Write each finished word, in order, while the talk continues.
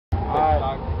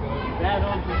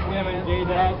J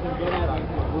Dash and get at it.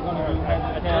 We're gonna do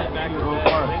that back to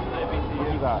back. What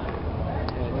you got?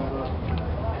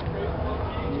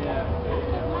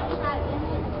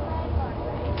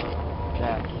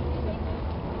 Yeah.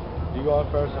 You going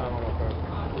first or I'm going first?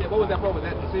 Yeah, what was that for? Was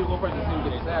that to see you go first and see you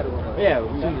get excited or what? Yeah,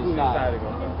 we decided to go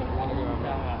first.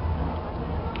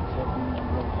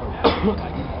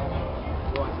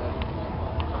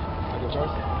 I go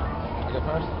first? I go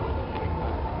first?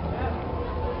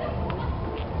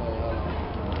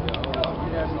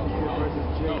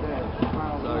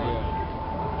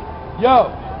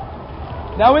 Yo,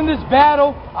 now in this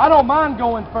battle, I don't mind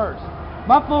going first.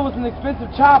 My flow is an expensive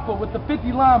chopper with the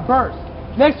 50-line burst.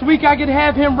 Next week I could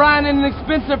have him riding in an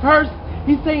expensive hearse.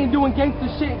 He's saying doing gangster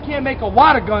shit and can't make a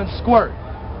water gun squirt.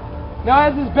 Now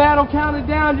as this battle counted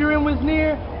down, your end was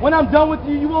near. When I'm done with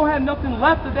you, you won't have nothing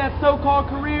left of that so-called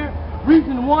career.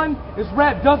 Reason one is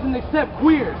rap doesn't accept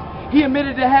queers. He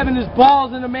admitted to having his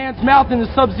balls in a man's mouth in the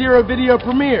Sub-Zero video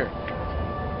premiere.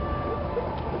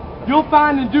 You'll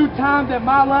find in due time that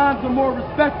my lines are more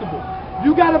respectable.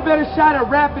 You got a better shot at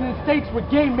rapping in states where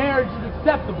gay marriage is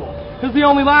acceptable. Cause the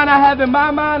only line I have in my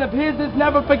mind of his is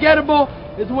never forgettable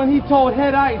is when he told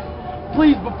Head Ice,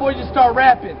 please before you start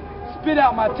rapping, spit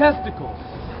out my testicles.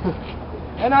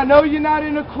 And I know you're not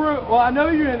in a crew, well I know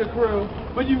you're in a crew,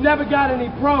 but you've never got any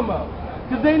promo.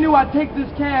 Cause they knew I'd take this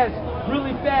cash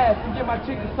really fast and get my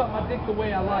chick to suck my dick the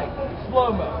way I like,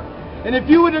 slow-mo. And if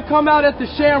you were to come out at the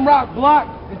Shamrock block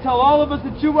and tell all of us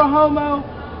that you were homo,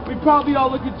 we'd probably all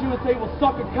look at you and say, well,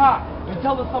 suck a cock, and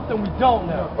tell us something we don't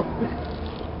know.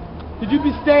 Could you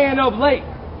be staying up late,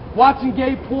 watching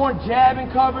gay porn, jabbing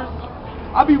covers?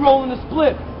 I'll be rolling a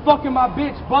split, fucking my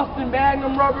bitch, busting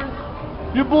magnum rubbers.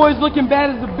 Your boy's looking bad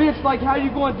as a bitch, like how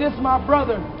you gonna diss my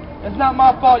brother? It's not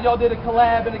my fault y'all did a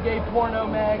collab in a gay porno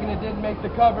mag and it didn't make the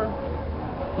cover.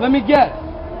 Let me guess,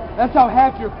 that's how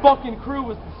half your fucking crew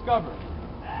was discovered.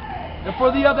 And for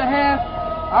the other half,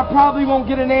 I probably won't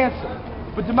get an answer.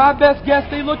 But to my best guess,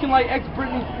 they looking like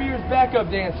ex-Britney Spears backup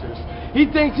dancers. He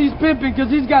thinks he's pimping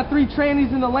because he's got 3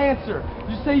 trannies in the Lancer.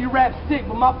 You say you rap sick,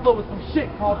 but my flow is some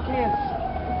shit called cancer.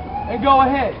 And go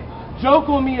ahead, joke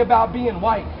on me about being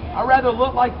white. I'd rather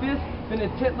look like this than a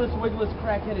titless, wigless,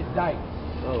 crack-headed dyke.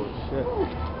 Oh, shit.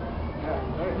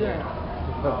 Yeah.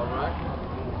 All right.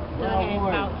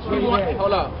 Yeah.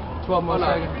 Hold up. 12 more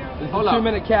seconds. It's a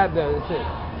 2-minute cap though, that's it.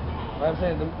 What I'm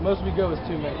saying, the most we go is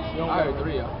 2 minutes. I heard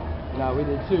 3 No, we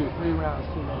did 2. 3 rounds,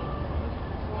 2 minutes.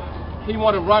 He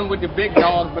want to run with the big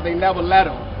dogs, but they never let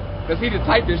him. Cause he the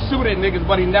type to shoot at niggas,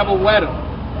 but he never wet them.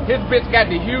 His bitch got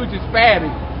the hugest fatty.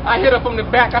 I hit her from the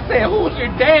back, I said, who's your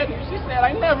daddy? She said,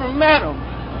 I never met him.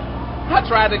 I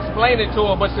tried to explain it to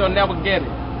her, but she'll never get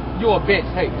it. You a bitch,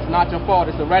 hey, it's not your fault,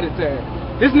 it's hereditary.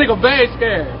 This nigga very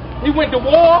scared. He went to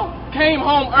war, came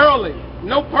home early.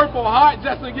 No purple heart,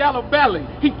 just a yellow belly.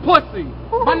 He pussy.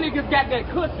 My niggas got that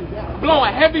cushy,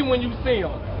 blowing heavy when you see him.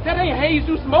 That ain't haze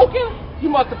you smoking? You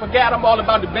must have forgot I'm all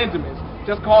about the Benjamins.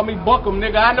 Just call me Buckham,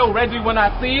 nigga. I know Reggie when I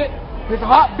see it. His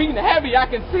heart beating heavy, I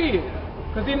can see it.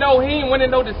 Cause he know he ain't winning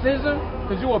no decision,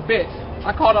 cause you a bitch. I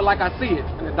called her like I see it.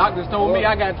 And the doctors told me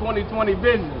I got 20/20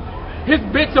 vision. His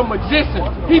bitch a magician.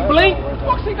 He blink,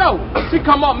 where she go? She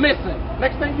come up missing.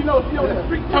 Next thing you know, she on the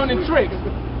street turning tricks.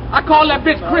 I call that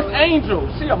bitch Chris Angel.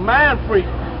 She a mind freak.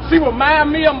 She remind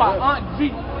me of my Aunt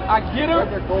G. I get her,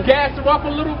 gas her up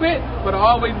a little bit, but I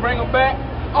always bring her back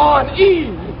on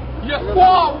E. Your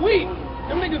squad weak.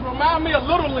 Them niggas remind me of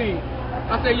Little League.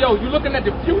 I said, yo, you looking at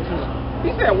the future? He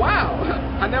said, wow,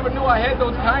 I never knew I had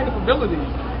those kind of abilities.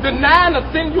 The 9 will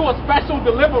send you a special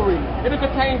delivery. It'll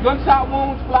contain gunshot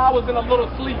wounds, flowers, and a little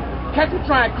sleep. Catch him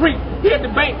trying to creep. He at the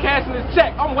bank cashing his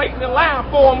check. I'm waiting in line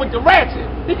for him with the ratchet.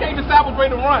 He can't decide which way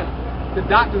to run. The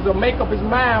doctors will make up his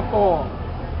mind for him.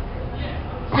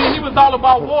 See, he was all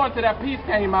about war until that piece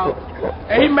came out.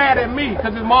 And he mad at me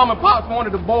because his mom and pops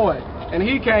wanted a boy. And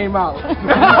he came out.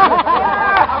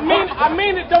 I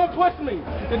mean it, don't push me.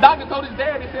 The doctor told his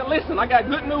dad, he said, listen, I got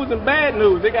good news and bad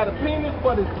news. They got a penis,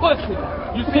 but it's pussy.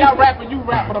 You see, I rap and you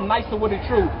rap, but I'm nicer with it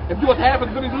true. If you was half as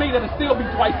good as me, that'll still be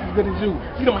twice as good as you.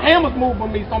 See, them hammers move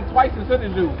with me, so I'm twice as good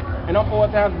as you. And I'm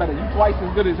 4 times better. You twice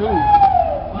as good as who?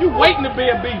 You waiting to be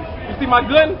a beast. You see my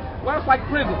gun? Well, it's like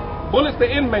prison. Bullets to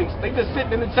inmates. They just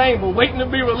sitting in the chamber waiting to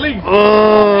be released.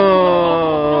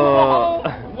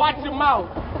 Watch your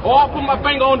mouth. Or I'll put my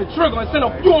finger on the trigger and send a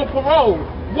few on parole.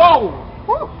 Whoa!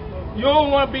 You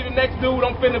don't want to be the next dude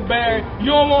I'm finna bury.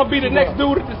 You don't want to be the next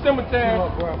dude at the cemetery.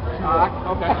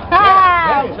 Okay.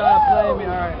 Try to play me.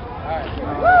 All right.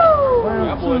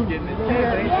 That boy's getting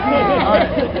intense. All right.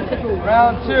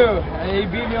 Round 2. He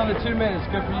beat me on the 2 minutes.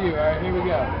 Good for you. All right, here we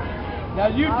go. Now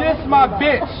you diss my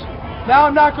bitch. Now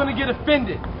I'm not gonna get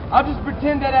offended. I'll just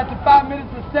pretend that after 5 minutes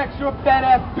of sex, your fat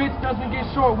ass bitch doesn't get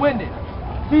short-winded.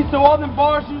 See, so all them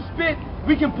bars you spit,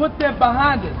 we can put them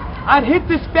behind us. I'd hit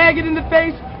this faggot in the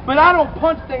face, but I don't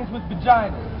punch things with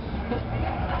vaginas.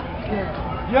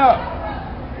 Yo,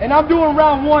 and I'm doing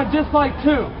round 1 just like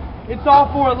 2. It's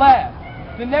all for a laugh.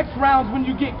 The next round's when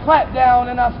you get clapped down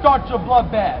and I start your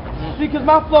bloodbath. See, cause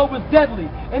my flow was deadly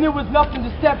and it was nothing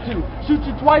to step to. Shoot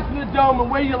you twice in the dome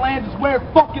and where you land is where it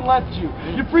fucking left you.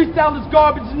 Your freestyle is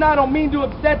garbage and I don't mean to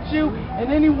upset you. And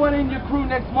anyone in your crew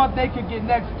next month, they could get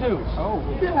next too. Oh,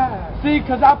 yeah. See,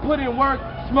 cause I put in work,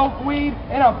 smoke weed,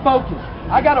 and I'm focused.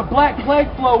 I got a black plague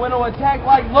flow and it'll attack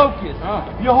like locusts.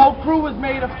 Your whole crew is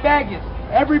made of faggots.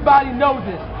 Everybody knows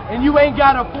this. And you ain't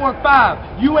got a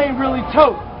 4-5. You ain't really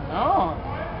tote. Oh.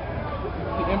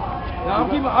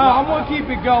 I'm gonna keep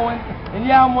it going, and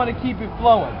yeah, I'm gonna keep it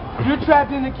flowing. You're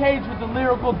trapped in a cage with a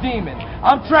lyrical demon.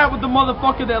 I'm trapped with the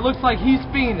motherfucker that looks like he's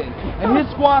fiending. And his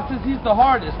squad says he's the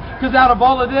hardest, cause out of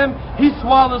all of them, he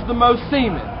swallows the most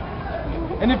semen.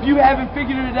 And if you haven't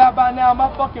figured it out by now,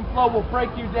 my fucking flow will break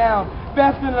you down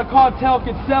faster than a cartel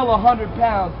could sell 100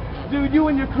 pounds. Dude, you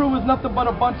and your crew is nothing but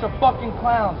a bunch of fucking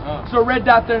clowns. So red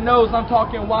dot their nose, I'm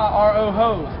talking YRO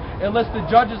hoes. Unless the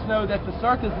judges know that the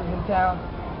circus is in town.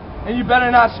 And you better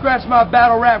not scratch my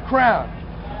battle rap crown.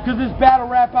 Cause this battle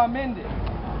rap I'm ending.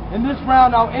 In this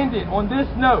round I'll end it on this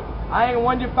note. I ain't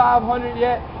won your 500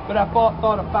 yet, but I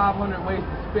thought of 500 ways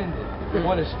to spend it.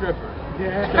 On a stripper.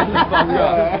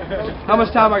 Yeah. How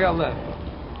much time I got left?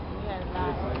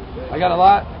 I got a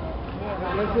lot?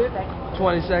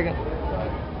 20 seconds.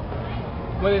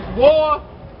 When it's war,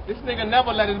 this nigga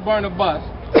never let us burn a bus.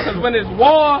 Cause when it's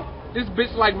war, this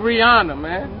bitch like Rihanna,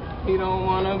 man. He don't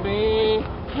wanna be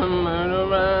a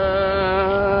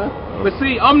murderer. But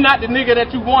see, I'm not the nigga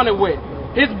that you wanted with.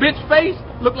 His bitch face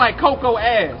look like Coco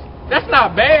ass. That's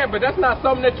not bad, but that's not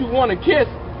something that you wanna kiss.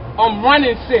 I'm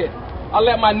running shit. I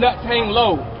let my nuts hang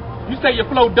low. You say your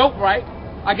flow dope, right?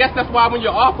 I guess that's why when you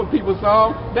offer people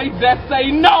some, they just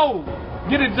say no.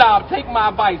 Get a job, take my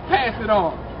advice, pass it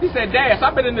on. He said, Dash,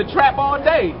 I've been in the trap all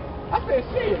day. I said,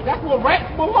 shit, that's where rats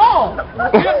belong.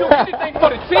 You'll do anything for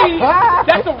the cheese.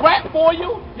 That's a rap for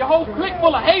you. Your whole clique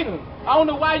full of haters. I don't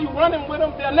know why you running with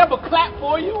them. They'll never clap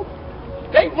for you.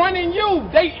 They running you.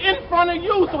 They in front of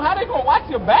you. So how they gonna watch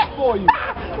your back for you?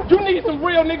 You need some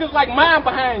real niggas like mine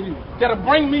behind you that'll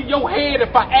bring me your head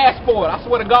if I ask for it. I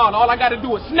swear to God, all I gotta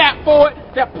do is snap for it.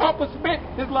 That pumper spit,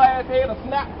 his little ass head will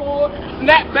snap for it,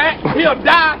 snap back, he'll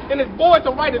die, and his boys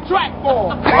will write a track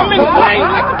for him. I'm in the lane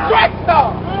like a track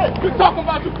star. You talking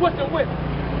about you pushing whip.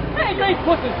 Man, you ain't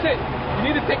pushing shit. You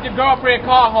need to take your girlfriend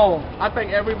car home. I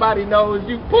think everybody knows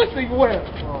you pussy whip.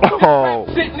 Oh.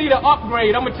 Shit need an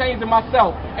upgrade. I'ma change it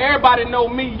myself. Everybody know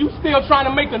me. You still trying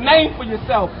to make a name for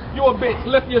yourself. You a bitch.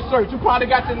 Lift your shirt. You probably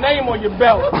got your name on your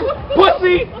belt.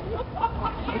 Pussy.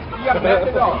 You gotta mess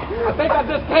it up. I think I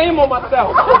just came on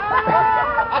myself.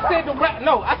 I said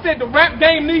the rap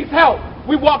game needs help.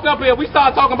 We walked up here. We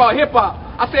started talking about hip hop.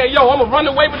 I said, yo, I'ma run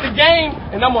away with the game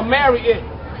and I'ma marry it.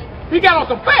 He got on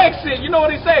some fag shit. You know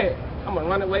what he said? I'm gonna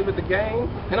run away with the game,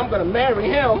 and I'm gonna marry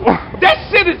him. That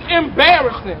shit is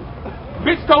embarrassing.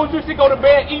 Bitch told you she go to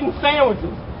bed eating sandwiches.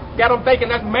 Got him thinking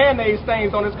that's mayonnaise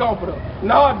stains on his comforter.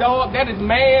 No, dog, that is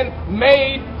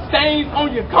man-made stains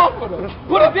on your comforter.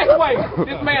 Put it this way,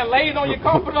 this man laid on your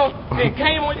comforter, then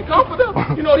came on your comforter.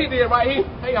 You know what he did right here?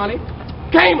 Hey, honey.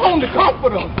 Came home to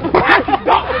comfort him.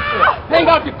 Hang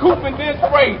out your coop and then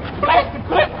spray. Blast the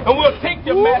clip and we'll take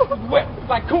your master's whip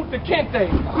like Kunta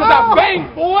Kinte. Cause I bang,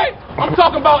 boy. I'm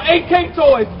talking about AK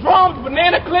toys, drums,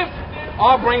 banana clips.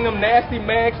 I'll bring them nasty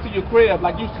mags to your crib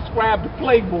like you subscribe to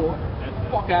Playboy.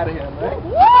 Fuck out of here, man.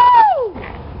 Woo!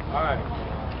 Alright.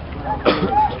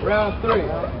 Round 3.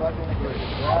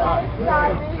 Alright.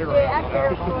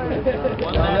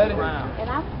 One last round.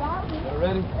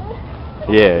 Ready?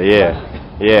 Yeah.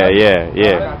 You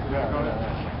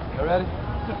ready?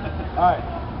 Alright.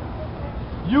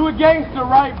 You a gangster,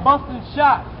 right? Busting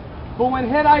shots. But when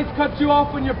Head Ice cut you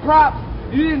off on your props,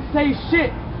 you didn't say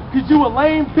shit. Cause you a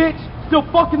lame bitch, still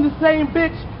fucking the same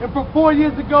bitch, and from 4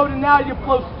 years ago to now your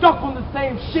flow stuck on the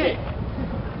same shit.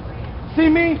 See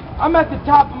me? I'm at the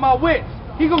top of my wits.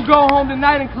 He gonna go home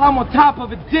tonight and climb on top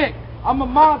of a dick. I'm a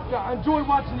monster. I enjoy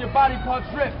watching your body parts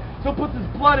rip. So put this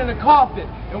blood in a coffin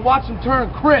and watch him turn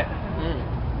crip.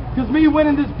 Cause me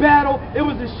winning this battle, it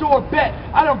was a sure bet.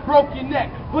 I done broke your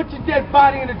neck, put your dead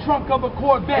body in the trunk of a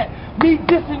Corvette. Me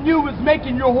dissing you is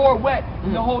making your whore wet.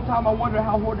 And the whole time I wonder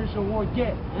how whore does your whore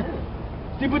get.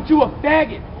 See, but you a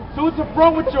faggot, so what's the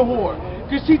front with your whore?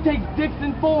 Cause she takes dicks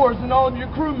and fours and all of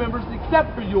your crew members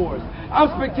except for yours.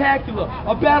 I'm spectacular,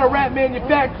 a battle rap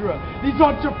manufacturer. These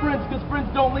aren't your friends, cause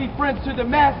friends don't lead friends to the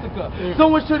massacre.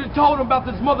 Someone should have told him about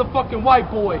this motherfucking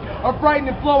white boy. A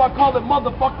frightening flow, I call it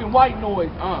motherfucking white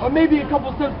noise. Or maybe a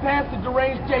couple steps past the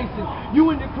deranged Jason.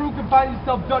 You and your crew can find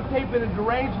yourself duct tape in a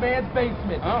deranged man's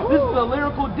basement. This is a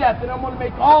lyrical death, and I'm gonna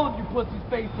make all of you pussies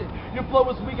face it. Your flow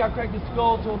is weak, I crack your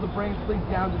skull till the brain sleeps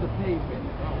down to the pavement.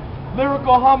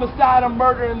 Lyrical homicide, I'm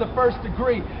murder in the first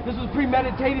degree. This was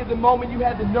premeditated the moment you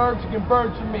had the nerve to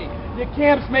converge with me. Your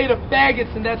camp's made of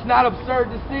faggots, and that's not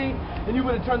absurd to see. And you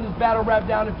would have turned this battle rap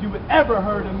down if you had ever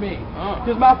heard of me.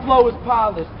 Cause my flow is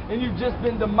polished, and you've just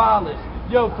been demolished.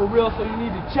 Yo, for real, so you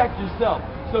need to check yourself.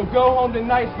 So go home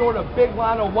tonight, snort a big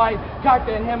line of white, cock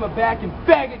that hammer back, and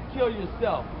faggot kill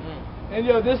yourself. And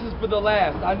yo, this is for the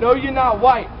last. I know you're not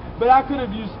white, but I could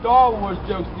have used Star Wars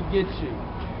jokes to get you.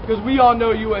 Because we all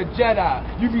know you a Jedi.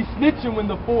 You be snitching when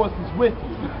the Force is with you.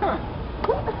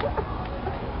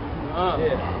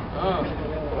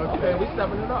 Okay, we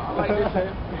stepping it up. I like this, man.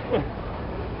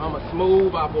 I'm a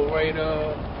smooth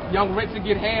operator. Young Rich will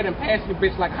get head and pass your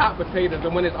bitch like hot potatoes.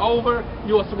 And when it's over,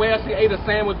 you'll swear she ate a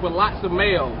sandwich with lots of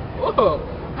mayo.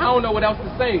 I don't know what else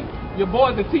to say. Your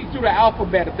boys will teach you the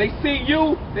alphabet. If they see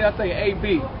you, they'll say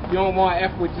A-B. You don't want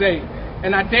F with J.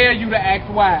 And I dare you to ask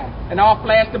why. And I'll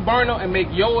flash the burner and make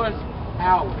yours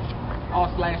ours.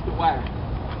 I'll slash the Y.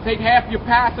 Take half your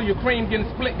pie so your cream getting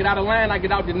split. Get out of line, I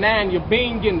get out the 9, your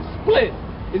bean getting split.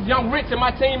 It's Young Rich and my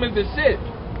team is the shit.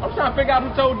 I'm trying to figure out who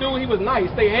told dude he was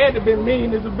nice. They had to be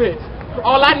mean as a bitch.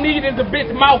 All I need is a bitch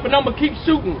mouth and I'ma keep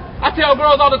shooting. I tell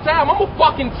girls all the time, I'm a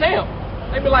fucking champ.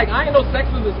 They be like, I ain't no sex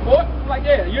is a sport. I'm like,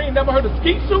 yeah, you ain't never heard of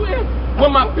skeet shooting?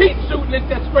 When my feet shooting, it's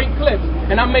that straight clips.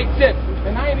 And I make tips.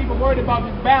 And I ain't even worried about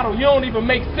this battle. You don't even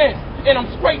make sense. And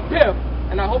I'm straight pimp.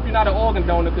 And I hope you're not an organ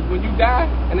donor, because when you die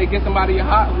and they get somebody your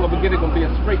heart, whoever get it gonna be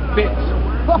a straight bitch.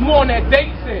 More on that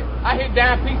date shit. I hit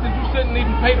dime pieces you shouldn't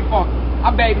even pay the fuck.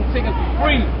 I bagged them tickets for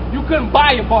free. You couldn't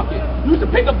buy a bucket. You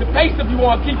should pick up the pace if you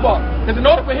want to keep up. Because in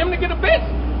order for him to get a bitch,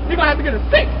 he gonna have to get a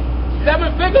 6,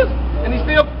 7 figures, and he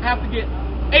still have to get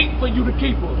 8 for you to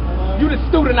keep her. You the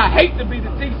student, I hate to be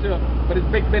the teacher, but it's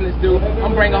big business, dude.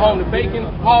 I'm bringing home the bacon,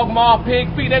 hog maw,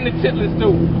 pig feet, and the chitlins,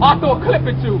 dude. I'll throw a clip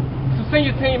at you. So send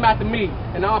your team after me,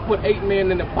 and I'll put 8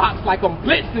 men in the box like I'm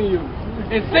blitzing you.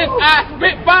 And since I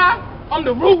spit fire, I'm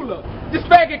the ruler. This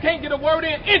faggot can't get a word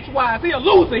in inchwise. He a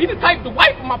loser. He the type to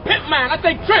wipe for my pimp mind. I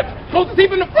take trips. Closest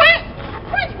even to France.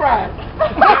 French fries.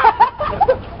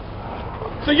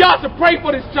 So y'all should pray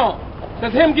for this chump.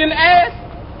 Cause him getting ass,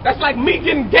 that's like me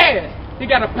getting gas. He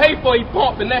gotta pay for he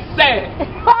pumped, and that's sad.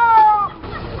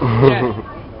 Yeah.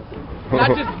 And I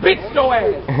just bitched your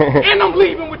ass. And I'm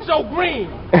leaving with your green.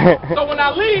 So when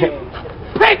I leave,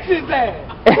 bitch his ass.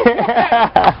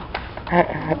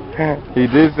 He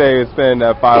did say he was spending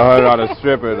that $500 on a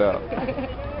stripper, though.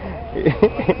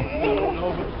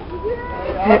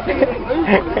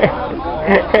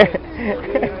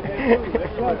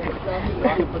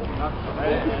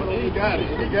 He got it.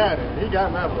 He got it. He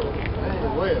got my book.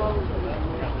 Well.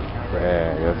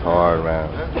 Man, that's hard, man.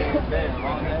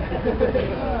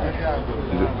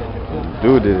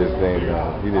 Dude did his thing,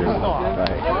 though. He did his thing.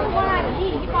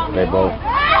 They both.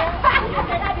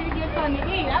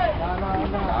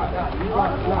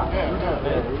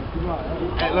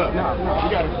 Hey, look, you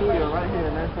got a studio right here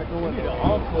in that second one.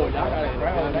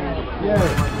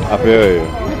 I feel you.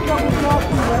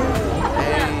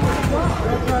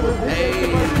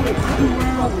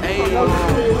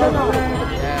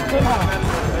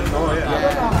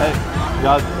 Hey,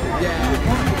 y'all.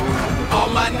 All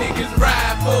my niggas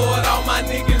ride for it, all my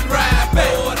niggas ride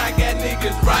for it. I got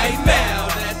niggas right now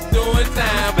that's doing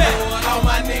time for it. All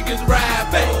my niggas ride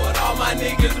for it, all my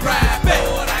niggas ride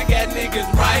for it. I got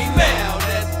niggas right now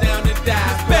that's down to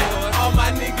die for it. All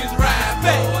my niggas ride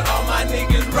for it, all my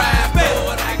niggas ride for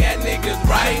it. I got niggas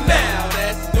right now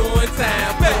that's doing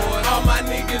time for it. All my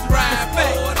niggas ride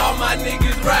for it, all my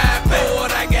niggas ride for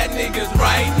it. I got niggas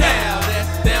right now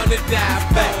that's down to die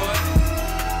for it.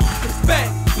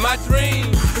 Respect my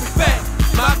dreams, respect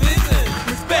my vision,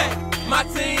 respect my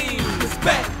team,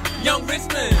 respect Young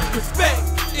Richmond, respect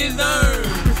is earned,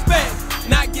 respect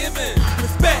not given,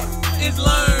 respect is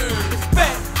learned,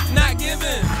 respect not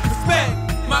given, respect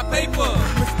my paper,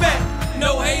 respect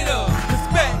no hater,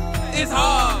 respect is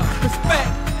hard,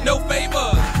 respect no favor,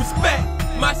 respect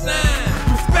my shine,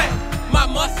 respect my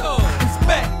muscle,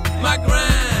 respect my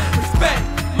grind, respect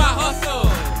my hustle.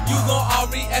 You gon'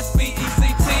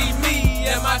 R-E-S-P-E-C-T me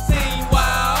and my team.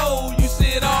 Wow, you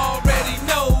should already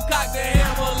know. Cock the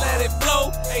hammer, let it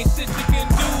blow. Ain't shit you can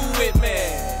do with me.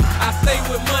 I stay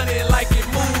with money like it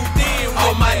moved in with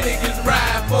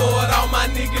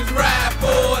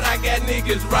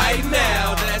niggas right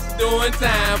now that's doing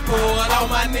time for it. All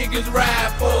my niggas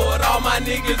ride for it. All my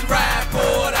niggas ride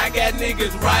for it. I got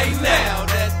niggas right now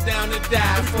that's down to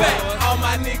die for it. All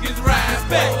my niggas ride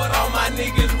for it. All my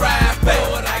niggas ride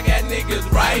for it. I got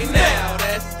niggas right now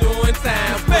that's doing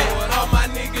time for it. All my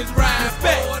niggas ride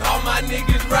for it. All my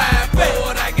niggas ride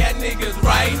for it. I got niggas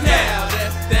right now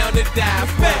that's down to die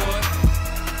for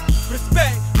it.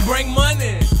 Respect, bring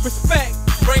money. Respect,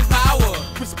 bring power.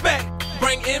 Respect,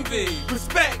 bring envy.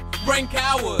 Respect, bring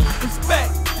cowards.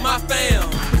 Respect, my fam.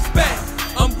 Respect,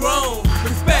 I'm grown.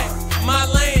 Respect, my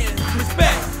land.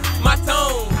 Respect, my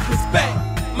tone. Respect,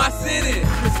 my city.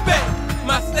 Respect,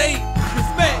 my state.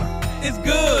 Respect, it's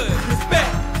good.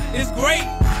 Respect, it's great.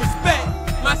 Respect,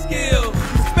 my skill.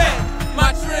 Respect,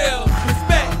 my trill.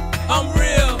 Respect, I'm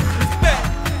real. Respect,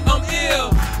 I'm ill.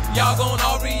 Y'all gon'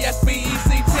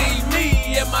 R-E-S-P-E-C-T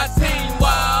me and my team.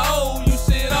 Wow, you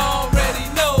should already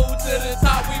know. To the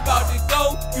top we bout to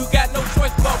go. You got no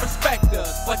choice but respect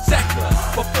us, but check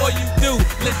us before you do.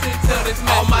 Listen to this message.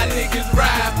 All my niggas